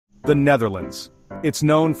the Netherlands. It's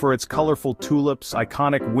known for its colorful tulips,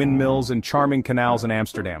 iconic windmills, and charming canals in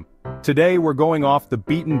Amsterdam. Today we're going off the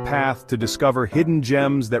beaten path to discover hidden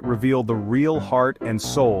gems that reveal the real heart and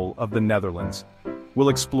soul of the Netherlands. We'll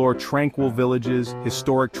explore tranquil villages,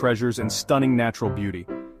 historic treasures, and stunning natural beauty.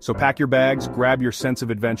 So pack your bags, grab your sense of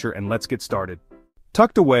adventure, and let's get started.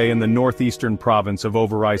 Tucked away in the northeastern province of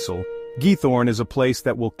Overijssel, Giethoorn is a place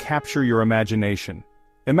that will capture your imagination.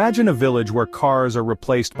 Imagine a village where cars are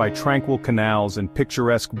replaced by tranquil canals and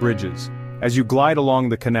picturesque bridges. As you glide along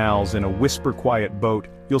the canals in a whisper-quiet boat,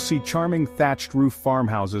 you'll see charming thatched-roof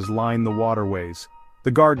farmhouses line the waterways.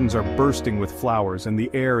 The gardens are bursting with flowers and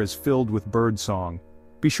the air is filled with birdsong.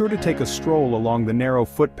 Be sure to take a stroll along the narrow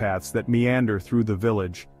footpaths that meander through the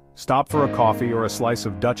village. Stop for a coffee or a slice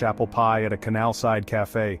of Dutch apple pie at a canal-side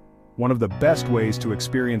cafe. One of the best ways to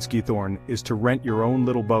experience Giethoorn is to rent your own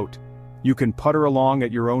little boat. You can putter along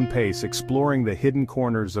at your own pace, exploring the hidden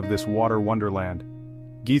corners of this water wonderland.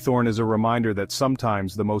 Giethoorn is a reminder that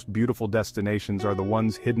sometimes the most beautiful destinations are the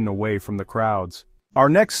ones hidden away from the crowds. Our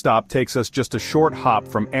next stop takes us just a short hop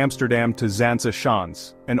from Amsterdam to Zaanse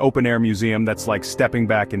Schans, an open-air museum that's like stepping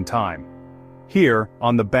back in time. Here,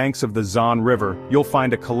 on the banks of the Zaanse River, you'll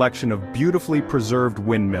find a collection of beautifully preserved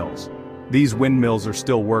windmills. These windmills are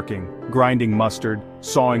still working, grinding mustard,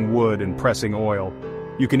 sawing wood, and pressing oil.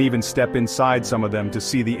 You can even step inside some of them to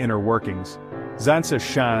see the inner workings. Zaanse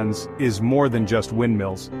Schans is more than just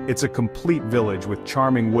windmills. It's a complete village with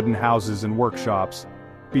charming wooden houses and workshops.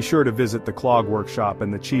 Be sure to visit the clog workshop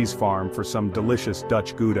and the cheese farm for some delicious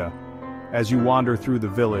Dutch Gouda. As you wander through the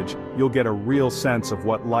village, you'll get a real sense of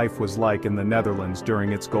what life was like in the Netherlands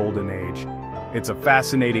during its golden age. It's a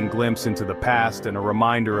fascinating glimpse into the past and a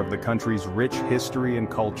reminder of the country's rich history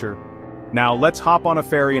and culture. Now let's hop on a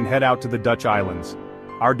ferry and head out to the Dutch islands.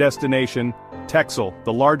 Our destination, Texel,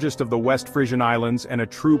 the largest of the West Frisian Islands and a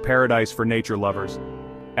true paradise for nature lovers.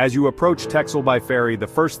 As you approach Texel by ferry, the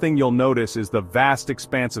first thing you'll notice is the vast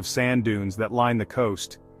expanse of sand dunes that line the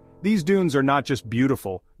coast. These dunes are not just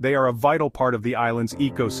beautiful, they are a vital part of the island's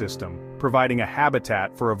ecosystem, providing a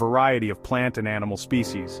habitat for a variety of plant and animal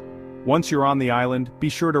species. Once you're on the island, be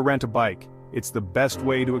sure to rent a bike. It's the best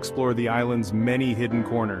way to explore the island's many hidden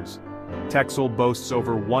corners. Texel boasts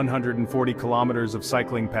over 140 kilometers of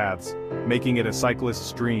cycling paths, making it a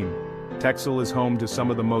cyclist's dream. Texel is home to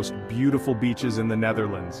some of the most beautiful beaches in the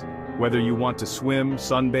Netherlands. Whether you want to swim,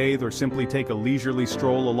 sunbathe, or simply take a leisurely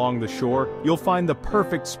stroll along the shore, you'll find the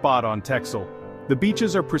perfect spot on Texel. The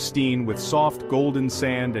beaches are pristine with soft golden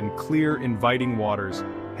sand and clear, inviting waters.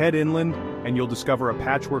 Head inland, and you'll discover a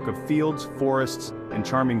patchwork of fields, forests, and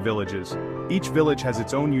charming villages. Each village has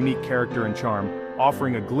its own unique character and charm,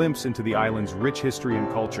 offering a glimpse into the island's rich history and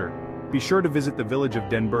culture. Be sure to visit the village of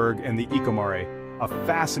Den Burg and the Ecomare, a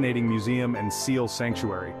fascinating museum and seal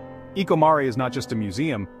sanctuary. Ecomare is not just a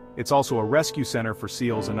museum, it's also a rescue center for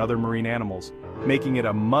seals and other marine animals, making it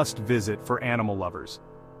a must-visit for animal lovers.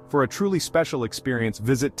 For a truly special experience,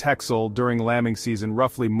 visit Texel during lambing season,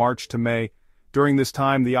 roughly March to May. During this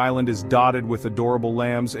time, the island is dotted with adorable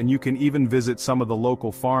lambs, and you can even visit some of the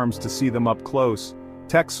local farms to see them up close.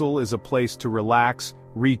 Texel is a place to relax,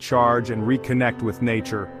 recharge, and reconnect with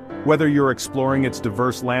nature. Whether you're exploring its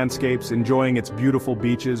diverse landscapes, enjoying its beautiful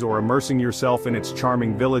beaches, or immersing yourself in its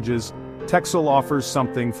charming villages, Texel offers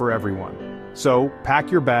something for everyone. So,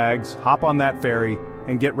 pack your bags, hop on that ferry,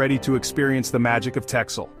 and get ready to experience the magic of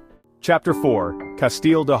Texel. Chapter 4,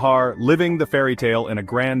 Kasteel de Haar, living the fairy tale in a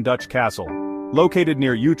grand Dutch castle. Located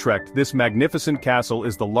near Utrecht, this magnificent castle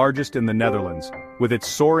is the largest in the Netherlands. With its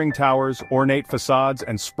soaring towers, ornate facades,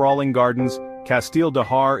 and sprawling gardens, Kasteel de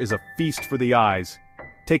Haar is a feast for the eyes.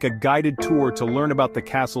 Take a guided tour to learn about the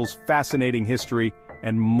castle's fascinating history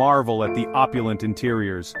and marvel at the opulent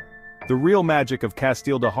interiors. The real magic of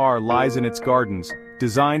Kasteel de Haar lies in its gardens,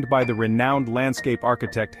 designed by the renowned landscape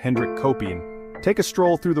architect Hendrik Kopien. Take a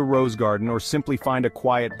stroll through the rose garden or simply find a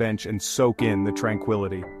quiet bench and soak in the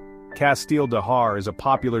tranquility. Kasteel de Haar is a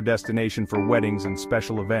popular destination for weddings and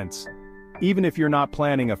special events. Even if you're not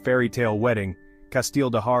planning a fairy tale wedding, Kasteel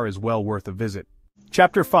de Haar is well worth a visit.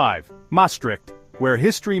 Chapter 5, Maastricht, where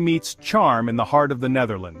history meets charm in the heart of the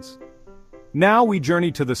Netherlands. Now we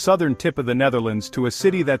journey to the southern tip of the Netherlands to a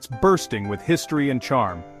city that's bursting with history and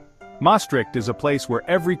charm. Maastricht is a place where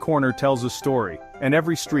every corner tells a story, and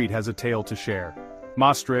every street has a tale to share.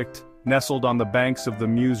 Maastricht, nestled on the banks of the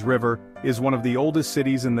Meuse River, is one of the oldest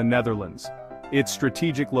cities in the Netherlands. Its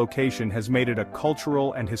strategic location has made it a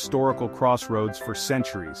cultural and historical crossroads for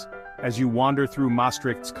centuries. As you wander through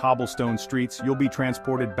Maastricht's cobblestone streets, you'll be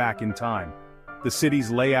transported back in time. The city's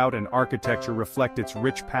layout and architecture reflect its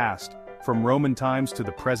rich past, from Roman times to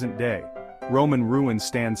the present day. Roman ruins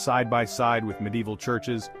stand side by side with medieval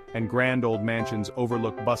churches, and grand old mansions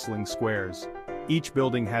overlook bustling squares. Each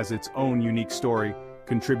building has its own unique story,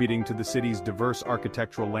 contributing to the city's diverse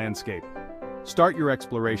architectural landscape. Start your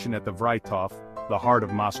exploration at the Vrijthof, the heart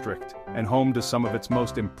of Maastricht, and home to some of its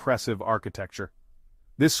most impressive architecture.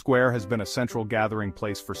 This square has been a central gathering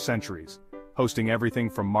place for centuries, hosting everything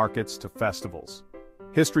from markets to festivals.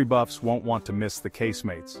 History buffs won't want to miss the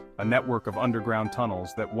casemates, a network of underground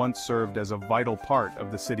tunnels that once served as a vital part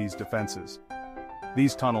of the city's defenses.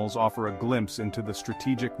 These tunnels offer a glimpse into the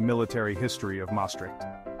strategic military history of Maastricht.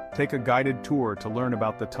 Take a guided tour to learn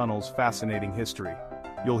about the tunnel's fascinating history.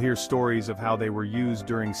 You'll hear stories of how they were used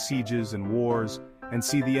during sieges and wars, and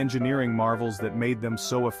see the engineering marvels that made them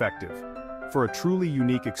so effective. For a truly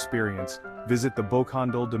unique experience, visit the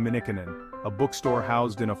Boekhandel Dominikanen, a bookstore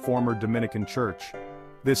housed in a former Dominican church.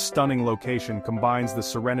 This stunning location combines the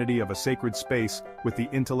serenity of a sacred space with the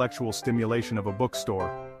intellectual stimulation of a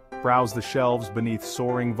bookstore. Browse the shelves beneath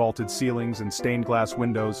soaring vaulted ceilings and stained glass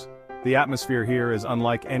windows. The atmosphere here is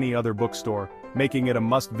unlike any other bookstore, making it a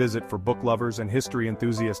must-visit for book lovers and history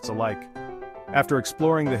enthusiasts alike. After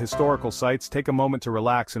exploring the historical sites, take a moment to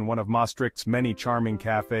relax in one of Maastricht's many charming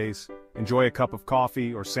cafes. Enjoy a cup of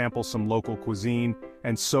coffee or sample some local cuisine,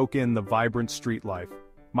 and soak in the vibrant street life.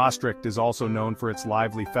 Maastricht is also known for its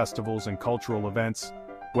lively festivals and cultural events.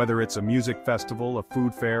 Whether it's a music festival, a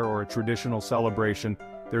food fair, or a traditional celebration,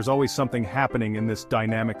 there's always something happening in this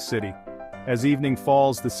dynamic city. As evening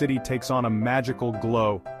falls, the city takes on a magical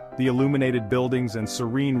glow. The illuminated buildings and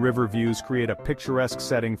serene river views create a picturesque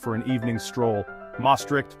setting for an evening stroll.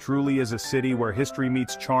 Maastricht truly is a city where history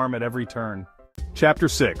meets charm at every turn. Chapter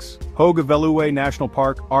 6. Hoge Veluwe National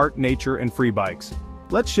Park, Art, Nature, and Free Bikes.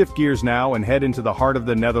 Let's shift gears now and head into the heart of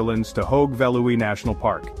the Netherlands to Hoge Veluwe National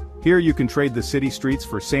Park. Here you can trade the city streets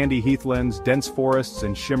for sandy heathlands, dense forests,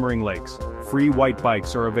 and shimmering lakes. Free white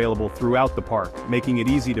bikes are available throughout the park, making it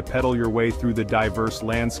easy to pedal your way through the diverse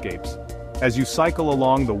landscapes. As you cycle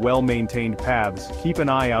along the well-maintained paths, keep an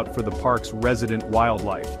eye out for the park's resident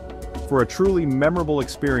wildlife. For a truly memorable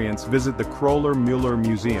experience, visit the Kröller-Müller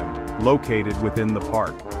Museum, located within the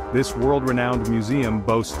park. This world-renowned museum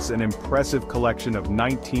boasts an impressive collection of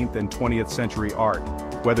 19th and 20th century art.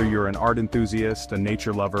 Whether you're an art enthusiast, a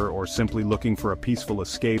nature lover, or simply looking for a peaceful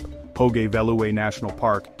escape, Hoge Veluwe National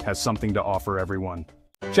Park has something to offer everyone.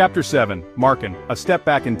 Chapter 7. Marken, a step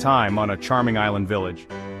back in time on a charming island village.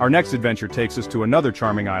 Our next adventure takes us to another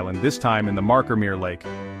charming island, this time in the Markermeer Lake.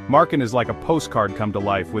 Marken is like a postcard come to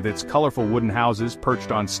life with its colorful wooden houses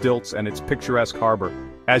perched on stilts and its picturesque harbor.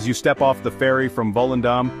 As you step off the ferry from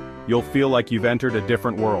Volendam, you'll feel like you've entered a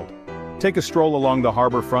different world. Take a stroll along the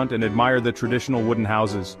harbor front and admire the traditional wooden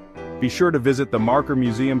houses. Be sure to visit the Marker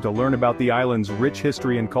Museum to learn about the island's rich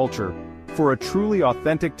history and culture. For a truly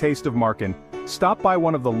authentic taste of Marken, stop by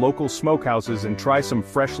one of the local smokehouses and try some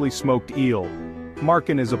freshly smoked eel.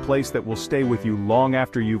 Marken is a place that will stay with you long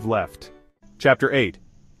after you've left. Chapter 8.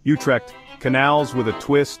 Utrecht, canals with a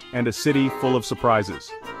twist and a city full of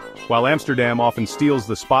surprises. While Amsterdam often steals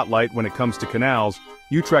the spotlight when it comes to canals,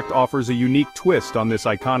 Utrecht offers a unique twist on this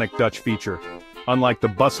iconic Dutch feature. Unlike the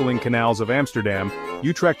bustling canals of Amsterdam,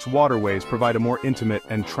 Utrecht's waterways provide a more intimate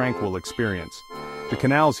and tranquil experience. The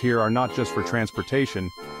canals here are not just for transportation,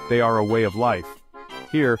 they are a way of life.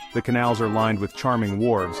 Here, the canals are lined with charming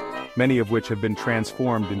wharves, many of which have been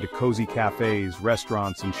transformed into cozy cafes,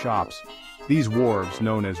 restaurants, and shops. These wharves,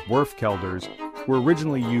 known as werfkelders, were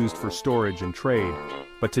originally used for storage and trade,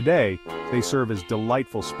 but today, they serve as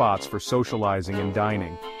delightful spots for socializing and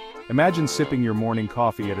dining. Imagine sipping your morning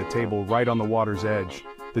coffee at a table right on the water's edge.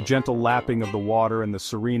 The gentle lapping of the water and the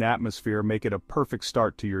serene atmosphere make it a perfect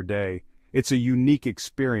start to your day. It's a unique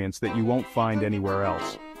experience that you won't find anywhere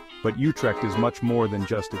else. But Utrecht is much more than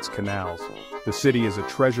just its canals. The city is a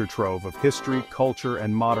treasure trove of history, culture,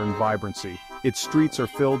 and modern vibrancy. Its streets are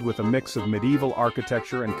filled with a mix of medieval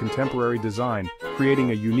architecture and contemporary design,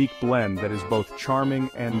 creating a unique blend that is both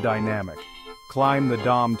charming and dynamic. Climb the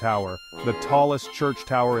Dom Tower, the tallest church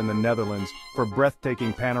tower in the Netherlands, for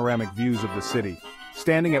breathtaking panoramic views of the city.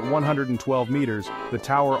 Standing at 112 meters, the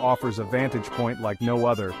tower offers a vantage point like no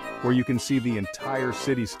other, where you can see the entire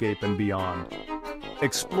cityscape and beyond.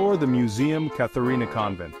 Explore the Museum Catharina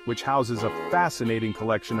Convent, which houses a fascinating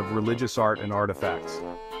collection of religious art and artifacts.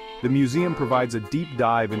 The museum provides a deep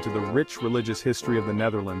dive into the rich religious history of the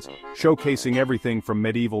Netherlands, showcasing everything from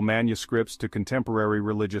medieval manuscripts to contemporary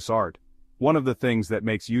religious art. One of the things that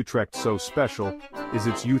makes Utrecht so special is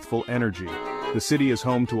its youthful energy. The city is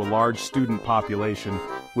home to a large student population,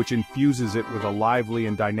 which infuses it with a lively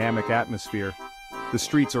and dynamic atmosphere. The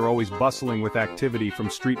streets are always bustling with activity,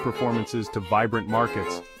 from street performances to vibrant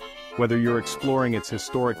markets. Whether you're exploring its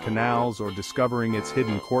historic canals or discovering its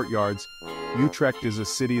hidden courtyards, Utrecht is a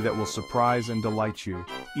city that will surprise and delight you.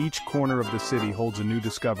 Each corner of the city holds a new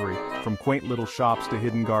discovery, from quaint little shops to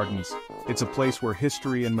hidden gardens. It's a place where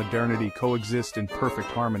history and modernity coexist in perfect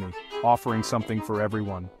harmony, offering something for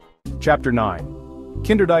everyone. Chapter 9.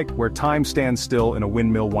 Kinderdijk, where time stands still in a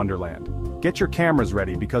windmill wonderland. Get your cameras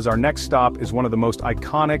ready because our next stop is one of the most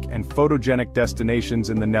iconic and photogenic destinations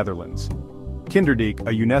in the Netherlands. Kinderdijk,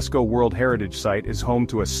 a UNESCO World Heritage Site, is home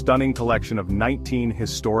to a stunning collection of 19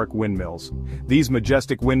 historic windmills. These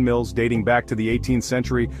majestic windmills, dating back to the 18th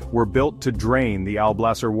century, were built to drain the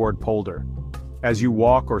Alblasserwaard polder. As you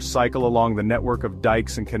walk or cycle along the network of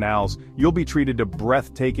dikes and canals, you'll be treated to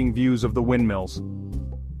breathtaking views of the windmills.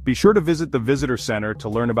 Be sure to visit the visitor center to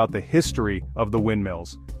learn about the history of the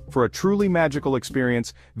windmills. For a truly magical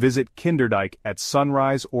experience, visit Kinderdijk at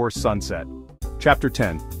sunrise or sunset. Chapter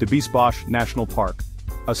 10. De Biesbosch National Park.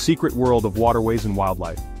 A secret world of waterways and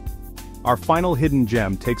wildlife. Our final hidden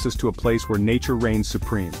gem takes us to a place where nature reigns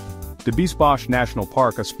supreme. De Biesbosch National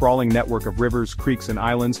Park, a sprawling network of rivers, creeks and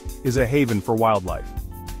islands, is a haven for wildlife.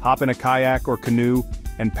 Hop in a kayak or canoe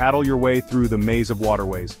and paddle your way through the maze of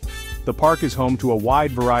waterways. The park is home to a wide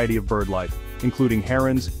variety of birdlife, including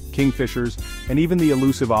herons, kingfishers, and even the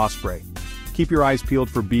elusive osprey. Keep your eyes peeled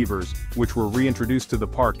for beavers, which were reintroduced to the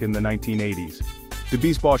park in the 1980s. De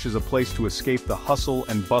Biesbosch is a place to escape the hustle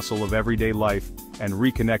and bustle of everyday life and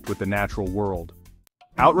reconnect with the natural world.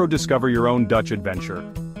 Outroad, discover your own Dutch adventure.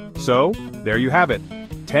 So, there you have it.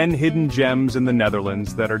 10 hidden gems in the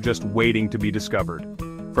Netherlands that are just waiting to be discovered.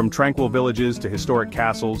 From tranquil villages to historic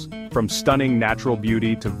castles, from stunning natural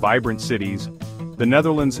beauty to vibrant cities, the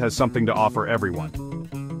Netherlands has something to offer everyone.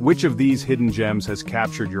 Which of these hidden gems has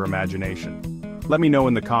captured your imagination? Let me know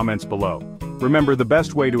in the comments below. Remember, the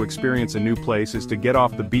best way to experience a new place is to get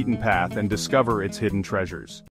off the beaten path and discover its hidden treasures.